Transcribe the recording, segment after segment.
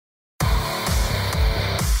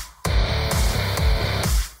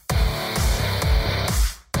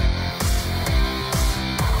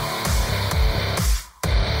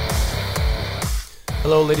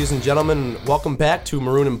Hello, ladies and gentlemen. Welcome back to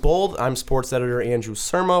Maroon and Bold. I'm sports editor Andrew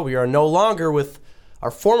Surma. We are no longer with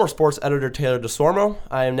our former sports editor Taylor DeSormo.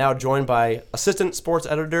 I am now joined by assistant sports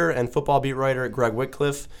editor and football beat writer Greg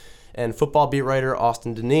Whitcliffe and football beat writer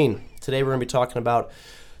Austin Deneen. Today we're going to be talking about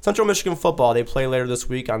Central Michigan football. They play later this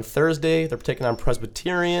week on Thursday. They're taking on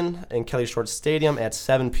Presbyterian in Kelly Short Stadium at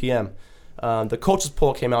 7 p.m. The coaches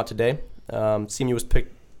poll came out today. CMU was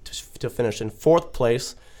picked to finish in fourth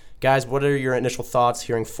place. Guys, what are your initial thoughts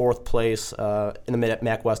hearing fourth place in the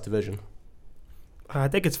MAC West division? I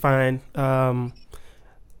think it's fine.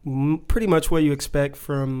 Pretty much what you expect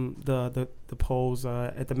from the polls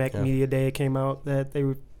at the MAC Media Day. It came out that they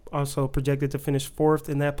were also projected to finish fourth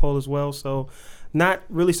in that poll as well. So not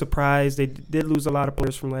really surprised. They did lose a lot of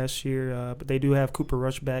players from last year, but they do have Cooper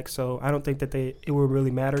Rush back. So I don't think that it will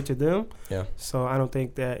really matter to them. Yeah. So I don't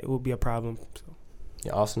think that it will be a problem. So.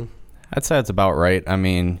 Yeah, Austin? I'd say it's about right. I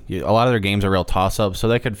mean, a lot of their games are real toss-ups, so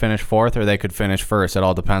they could finish fourth or they could finish first. It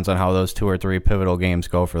all depends on how those 2 or 3 pivotal games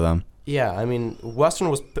go for them. Yeah, I mean, Western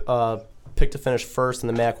was picked to finish first in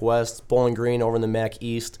the MAC West, Bowling Green over in the MAC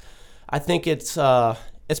East. I think it's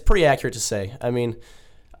pretty accurate to say. I mean,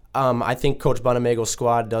 I think Coach Bonamago's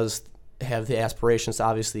squad does have the aspirations to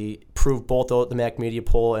obviously prove both the MAC Media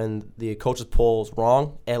poll and the coaches polls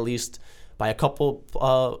wrong, at least by a couple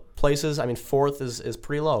places. I mean, fourth is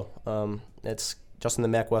pretty low. It's just in the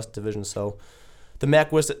MAC West division. So the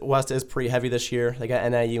MAC West is pretty heavy this year. They got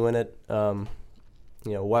NIU in it.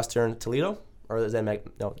 Western, Toledo? Or is that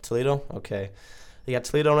MAC? No, Toledo? Okay. They got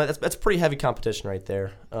Toledo in it. That's pretty heavy competition right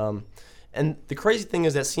there. And the crazy thing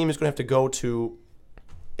is that CMU is going to have to go to,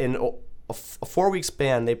 in a 4-week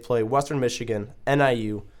span, they play Western Michigan,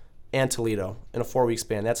 NIU, and Toledo in a 4-week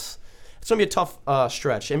span. It's going to be a tough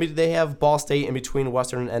stretch. I mean, they have Ball State in between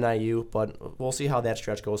Western and NIU, but we'll see how that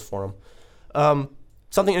stretch goes for them.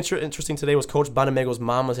 Something interesting today was Coach Bonamago's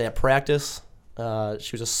mom was at practice. She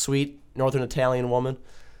was a sweet Northern Italian woman.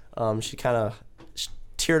 She kind of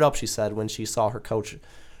teared up, she said, when she saw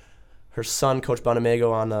her son, Coach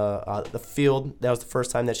Bonamago, on the field. That was the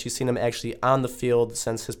first time that she's seen him actually on the field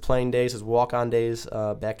since his playing days, his walk-on days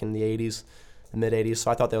back in the 80s. The mid-'80s, so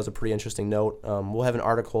I thought that was a pretty interesting note. We'll have an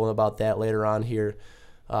article about that later on here,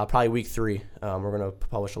 probably week 3. We're going to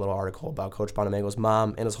publish a little article about Coach Bonamago's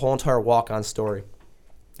mom and his whole entire walk-on story.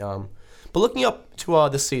 But looking up to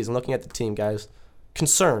this season, looking at the team, guys,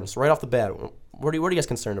 concerns right off the bat. What are you guys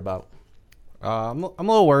concerned about? I'm a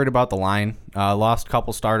little worried about the line. Lost a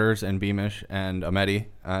couple starters in Beamish and Ameti,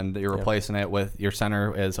 and you're replacing it with your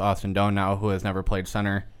center is Austin Doan now, who has never played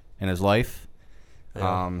center in his life.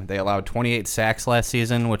 Yeah. They allowed 28 sacks last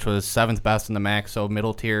season, which was 7th best in the MAC, so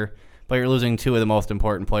middle tier. But you're losing 2 of the most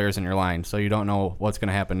important players in your line, so you don't know what's going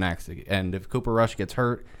to happen next. And if Cooper Rush gets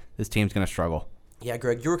hurt, this team's going to struggle. Yeah,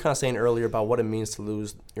 Greg, you were kind of saying earlier about what it means to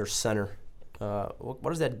lose your center. What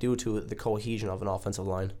does that do to the cohesion of an offensive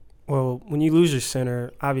line? Well, when you lose your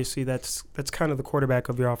center, obviously that's kind of the quarterback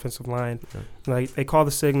of your offensive line. Okay. Like, they call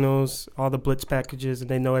the signals, all the blitz packages, and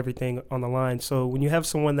they know everything on the line. So when you have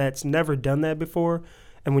someone that's never done that before,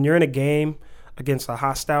 and when you're in a game against a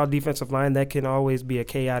hostile defensive line, that can always be a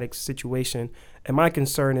chaotic situation. And my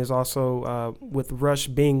concern is also with Rush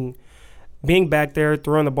being back there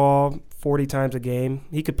throwing the ball 40 times a game,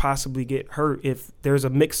 he could possibly get hurt if there's a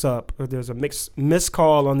mix-up or there's a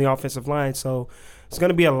miscall on the offensive line. So it's going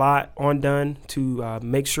to be a lot done to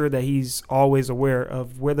make sure that he's always aware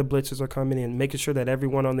of where the blitzes are coming in, making sure that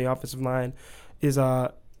everyone on the offensive line is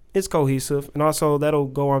cohesive. And also that'll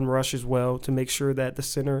go on Rush as well to make sure that the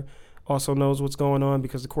center also knows what's going on,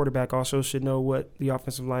 because the quarterback also should know what the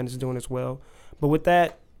offensive line is doing as well. But with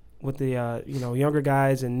that, with the younger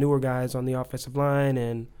guys and newer guys on the offensive line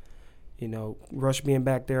and Rush being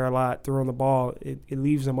back there a lot, throwing the ball, it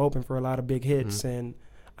leaves him open for a lot of big hits. Mm-hmm. And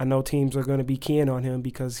I know teams are going to be keying on him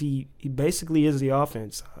because he basically is the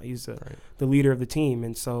offense. He's the leader of the team.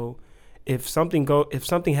 And so if something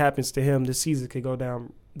happens to him, the season could go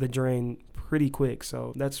down the drain pretty quick.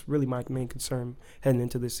 So that's really my main concern heading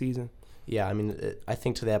into this season. Yeah, I mean, I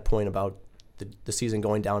think to that point about the season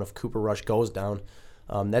going down, if Cooper Rush goes down,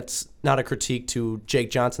 that's not a critique to Jake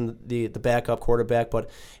Johnson, the backup quarterback, but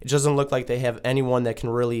it doesn't look like they have anyone that can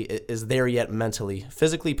really is there yet mentally.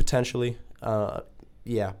 Physically, potentially,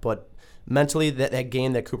 but mentally, that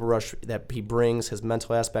game that Cooper Rush, that he brings, his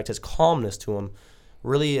mental aspect, his calmness to him,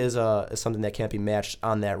 really is something that can't be matched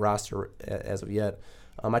on that roster as of yet.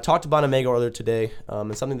 I talked to Bonamago earlier today,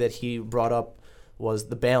 and something that he brought up was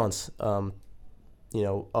the balance.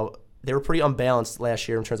 They were pretty unbalanced last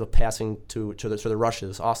year in terms of passing to the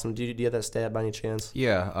rushes. Austin, do you have that stat by any chance?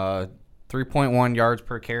 Yeah, 3.1 yards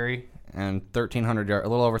per carry and 1,300 a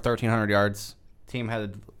little over 1,300 yards team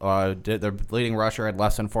had their leading rusher had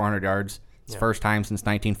less than 400 yards. It's first time since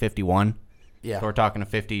 1951. Yeah. So we're talking a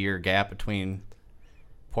 50-year gap between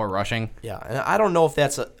poor rushing. Yeah, and I don't know if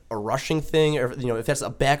that's a rushing thing, or if that's a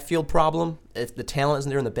backfield problem, if the talent isn't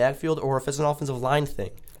there in the backfield, or if it's an offensive line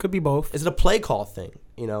thing. Could be both. Is it a play call thing?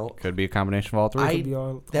 Could be a combination of all three. Could be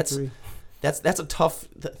all That's three. that's a tough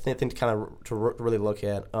thing to kind of to really look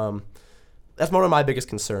at. That's one of my biggest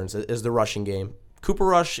concerns is the rushing game. Cooper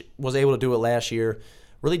Rush was able to do it last year.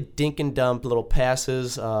 Really dink and dump little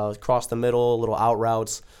passes across the middle, little out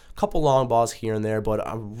routes, a couple long balls here and there. But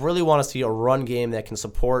I really want to see a run game that can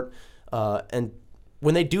support. And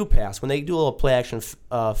when they do pass, when they do a little play action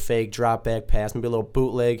fake, drop back pass, maybe a little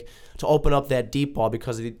bootleg to open up that deep ball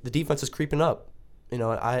because the defense is creeping up.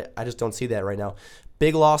 I just don't see that right now.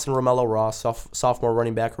 Big loss in Romello Ross, sophomore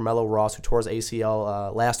running back Romello Ross, who tore his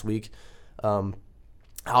ACL last week, out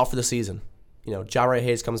for the season. Jahray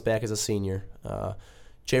Hayes comes back as a senior.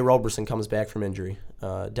 Jay Roberson comes back from injury.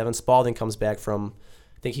 Devin Spalding comes back from,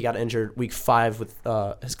 I think he got injured week 5 with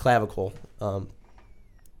his clavicle.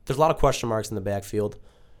 There's a lot of question marks in the backfield.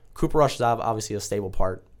 Cooper Rush is obviously a stable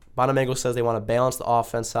part. Bonamego says they want to balance the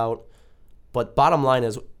offense out. But bottom line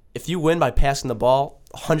is, if you win by passing the ball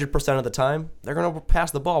 100% of the time, they're going to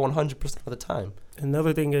pass the ball 100% of the time.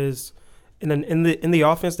 Another thing is, in the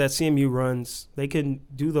offense that CMU runs, they can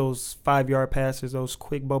do those 5-yard passes, those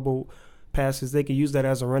quick bubble passes. They can use that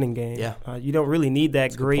as a running game. Yeah. You don't really need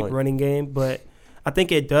that great running game, but I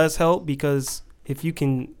think it does help because if you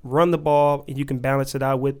can run the ball and you can balance it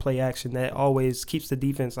out with play action, that always keeps the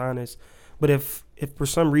defense honest. But if for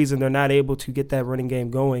some reason they're not able to get that running game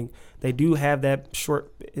going, they do have that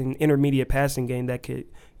short and intermediate passing game that could,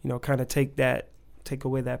 kind of take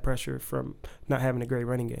away that pressure from not having a great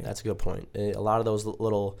running game. That's a good point. A lot of those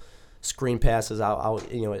little screen passes out,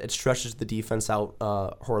 it stretches the defense out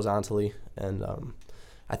horizontally, and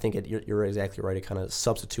I think you're exactly right. It kind of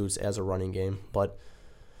substitutes as a running game, but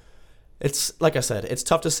it's like I said, it's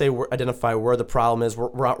tough to identify where the problem is.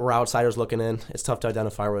 We're outsiders looking in. It's tough to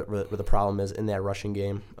identify where the problem is in that rushing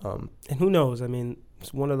game. And who knows? I mean,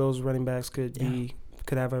 one of those running backs could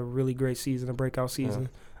have a really great season, a breakout season. Yeah.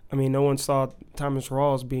 I mean, no one saw Thomas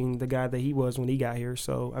Rawls being the guy that he was when he got here.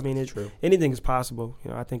 So, I mean, anything is possible.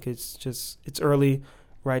 I think it's early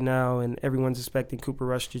right now, and everyone's expecting Cooper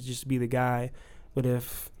Rush to just be the guy. But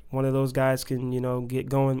if one of those guys can, get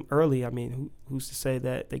going early, I mean, who's to say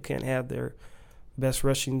that they can't have their best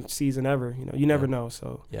rushing season ever? You never know.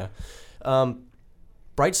 So yeah.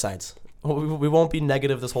 Bright sides. We won't be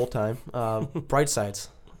negative this whole time. Bright sides.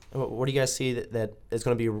 What do you guys see that is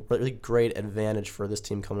going to be a really great advantage for this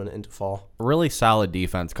team coming into fall? Really solid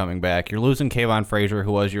defense coming back. You're losing Kayvon Frazier,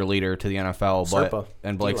 who was your leader to the NFL,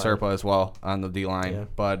 and Blake Serpa as well on the D-line. Yeah.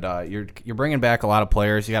 But you're bringing back a lot of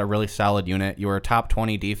players. You got a really solid unit. You were a top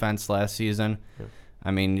 20 defense last season. Yeah.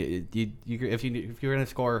 I mean, if you're going to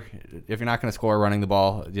score, if you're not going to score running the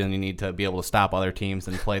ball, then you need to be able to stop other teams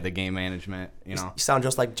and play the game management. You sound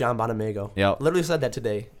just like John Bonamego. Yeah, literally said that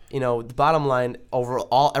today. The bottom line over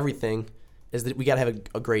everything is that we got to have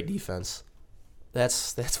a great defense.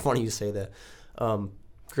 That's funny you say that.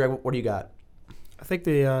 Greg, what do you got? I think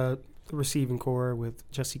the receiving core with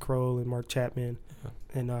Jesse Kroll and Mark Chapman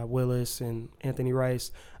and Willis and Anthony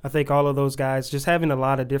Rice. I think all of those guys, just having a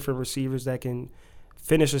lot of different receivers that can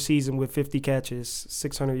finish a season with 50 catches,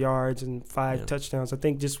 600 yards, and 5 touchdowns. I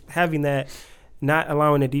think just having that, not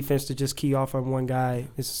allowing the defense to just key off on one guy,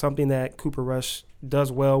 is something that Cooper Rush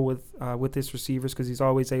does well with his receivers because he's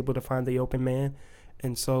always able to find the open man.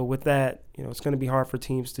 And so with that, it's going to be hard for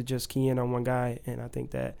teams to just key in on one guy. And I think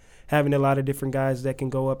that having a lot of different guys that can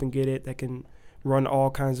go up and get it, that can run all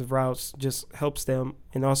kinds of routes, just helps them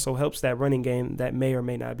and also helps that running game that may or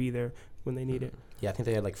may not be there when they need it. Yeah, I think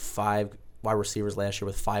they had like 5 wide receivers last year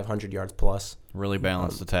with 500 yards plus. Really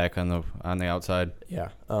balanced attack on the outside. Yeah.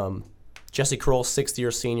 Jesse Kroll, 6th-year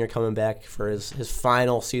senior, coming back for his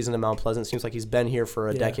final season in Mount Pleasant. Seems like he's been here for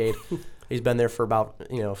a decade. He's been there for about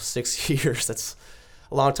 6 years. That's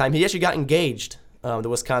a long time. He actually got engaged. The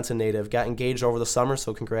Wisconsin native got engaged over the summer.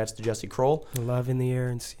 So congrats to Jesse Kroll. Love in the air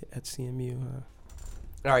at CMU.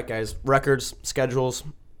 All right, guys. Records, schedules.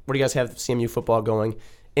 Where do you guys have CMU football going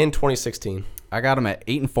in 2016? I got them at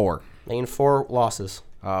 8-4. 8-4 losses.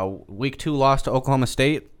 Week 2 loss to Oklahoma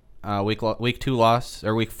State. Week 4 loss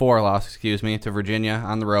to Virginia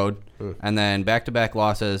on the road, and then back-to-back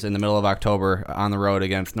losses in the middle of October on the road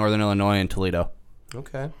against Northern Illinois and Toledo.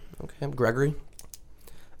 Okay. Gregory?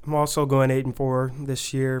 I'm also going 8-4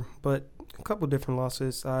 this year, but a couple different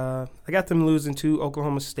losses. I got them losing to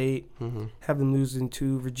Oklahoma State, have them losing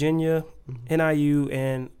to Virginia, NIU,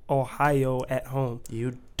 and Ohio at home.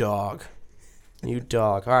 You dog. You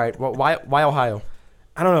dog. All right. Well, why Ohio?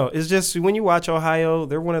 I don't know. It's just when you watch Ohio,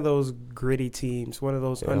 they're one of those gritty teams, one of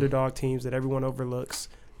those underdog teams that everyone overlooks.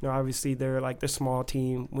 You know, obviously they're like the small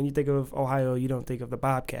team. When you think of Ohio, you don't think of the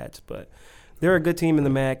Bobcats, but they're a good team in the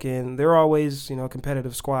MAC, and they're always, you know, a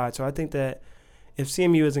competitive squad. So I think that if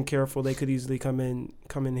CMU isn't careful, they could easily come in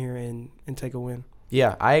here and take a win.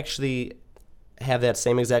 Yeah, I actually have that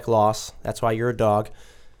same exact loss. That's why you're a dog.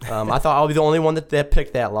 I thought I'll be the only one that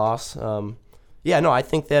picked that loss. I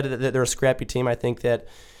think that they're a scrappy team. I think that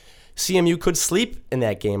CMU could sleep in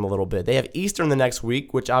that game a little bit. They have Eastern the next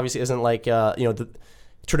week, which obviously isn't like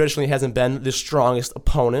traditionally hasn't been the strongest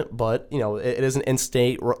opponent, but it is an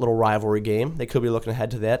in-state little rivalry game. They could be looking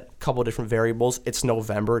ahead to that. A couple of different variables. It's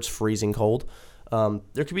November. It's freezing cold.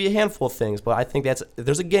 There could be a handful of things, but I think if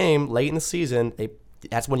there's a game late in the season,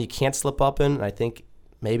 that's when you can't slip up in, and I think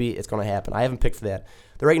maybe it's going to happen. I haven't picked for that.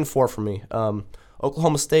 They're 8-4 for me.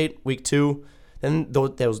 Oklahoma State, week 2. Then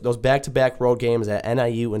those back-to-back road games at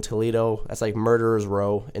NIU and Toledo, that's like murderer's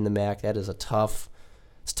row in the MAC. That is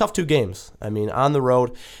it's tough 2 games. I mean, on the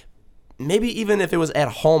road, maybe even if it was at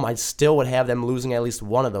home, I still would have them losing at least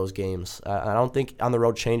one of those games. I don't think on the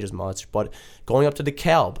road changes much, but going up to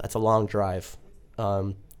DeKalb, that's a long drive.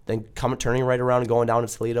 Then turning right around and going down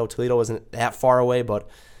to Toledo. Toledo isn't that far away, but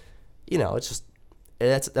it's just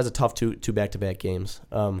that's a tough two back-to-back games.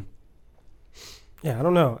 Yeah, I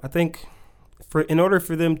don't know. I think in order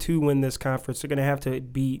for them to win this conference, they're going to have to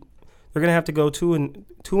go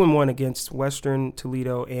 2-1 against Western,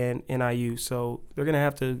 Toledo, and NIU. So they're going to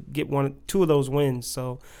have to get 2 of those wins.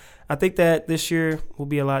 So I think that this year will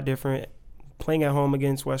be a lot different. Playing at home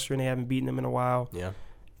against Western, they haven't beaten them in a while. Yeah.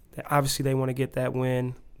 Obviously, they want to get that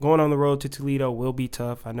win. Going on the road to Toledo will be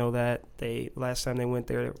tough. I know that last time they went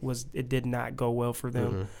there it did not go well for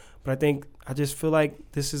them. Mm-hmm. But I just feel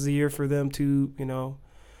like this is the year for them to,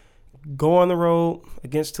 go on the road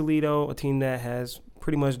against Toledo, a team that has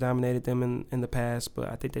pretty much dominated them in the past. But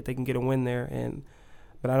I think that they can get a win there.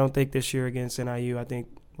 But I don't think this year against NIU. I think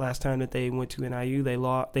last time that they went to NIU, they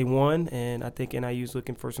won, and I think NIU's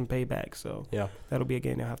looking for some payback. So yeah, that'll be a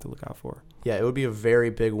game they'll have to look out for. Yeah, it would be a very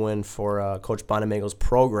big win for Coach Bonamago's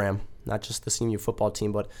program, not just the CMU football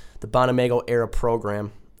team, but the Bonamago era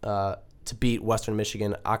program to beat Western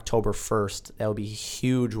Michigan October 1st. That would be a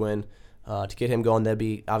huge win. To get him going, that'd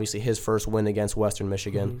be obviously his first win against Western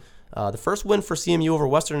Michigan. Mm-hmm. The first win for CMU over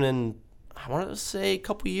Western in, I want to say, a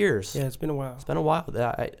couple years. Yeah, it's been a while.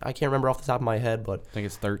 I can't remember off the top of my head, but I think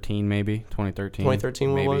it's 13 maybe, 2013.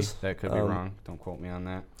 2013 maybe. Was. That could be wrong. Don't quote me on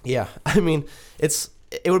that. Yeah, I mean,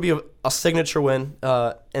 it would be a signature win.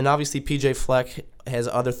 And obviously PJ Fleck has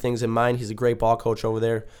other things in mind. He's a great ball coach over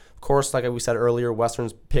there. Of course, like we said earlier,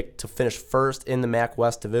 Western's picked to finish first in the MAC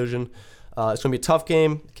West division. It's going to be a tough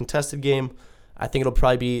game, contested game. I think it'll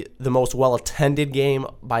probably be the most well-attended game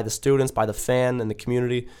by the students, by the fan, and the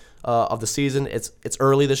community of the season. It's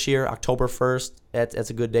early this year, October 1st. That's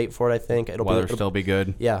a good date for it, I think. It'll still be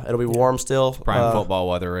good. Yeah, it'll be warm still. Prime football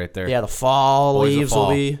weather right there. Yeah, the fall leaves will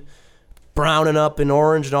be browning up and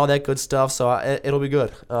orange and all that good stuff, so it'll be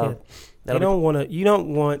good. You don't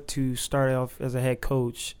want to start off as a head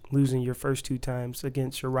coach losing your first 2 times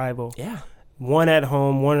against your rival. Yeah. One at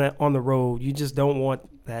home, one on the road. You just don't want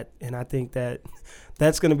that, and I think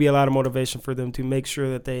that's going to be a lot of motivation for them to make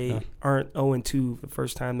sure that they aren't 0-2 the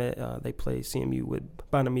first time that they play CMU with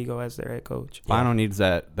Bonamigo as their head coach. Bono needs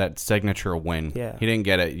that signature win. Yeah. He didn't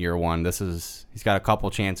get it year 1. He's got a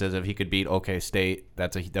couple chances. If he could beat OK State,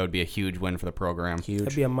 that would be a huge win for the program. Huge.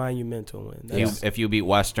 That'd be a monumental win. If you beat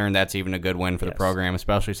Western, that's even a good win for the program,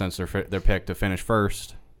 especially since they're picked to finish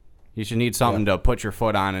first. You should need something to put your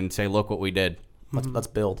foot on and say, look what we did. Let's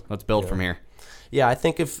build. Let's build from here. Yeah, I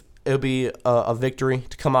think if it'll be a victory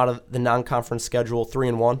to come out of the non-conference schedule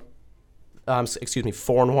 3-1.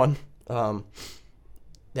 4-1.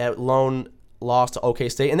 That lone loss to OK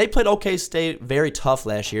State. And they played OK State very tough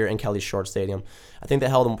last year in Kelly Short Stadium. I think they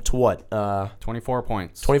held them to what? 24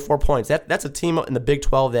 points. 24 points. That's a team in the Big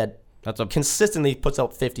 12 that consistently puts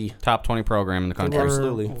out 50. Top 20 program in the country.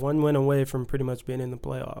 Absolutely. One win away from pretty much being in the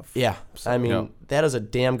playoff. Yeah. So, I mean, that is a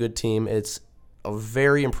damn good team. It's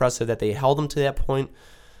very impressive that they held them to that point,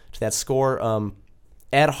 to that score. On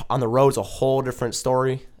the road is a whole different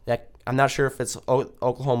story. I'm not sure if it's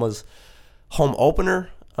Oklahoma's home opener.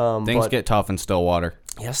 Things get tough in Stillwater.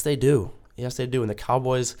 Yes, they do. And the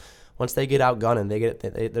Cowboys, once they get outgunning,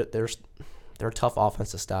 they're a tough offense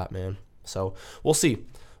to stop, man. So we'll see.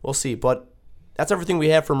 But that's everything we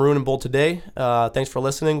have from Maroon and Bold today. Thanks for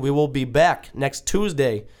listening. We will be back next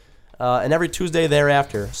Tuesday and every Tuesday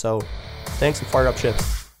thereafter. So thanks and fire up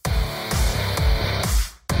chips.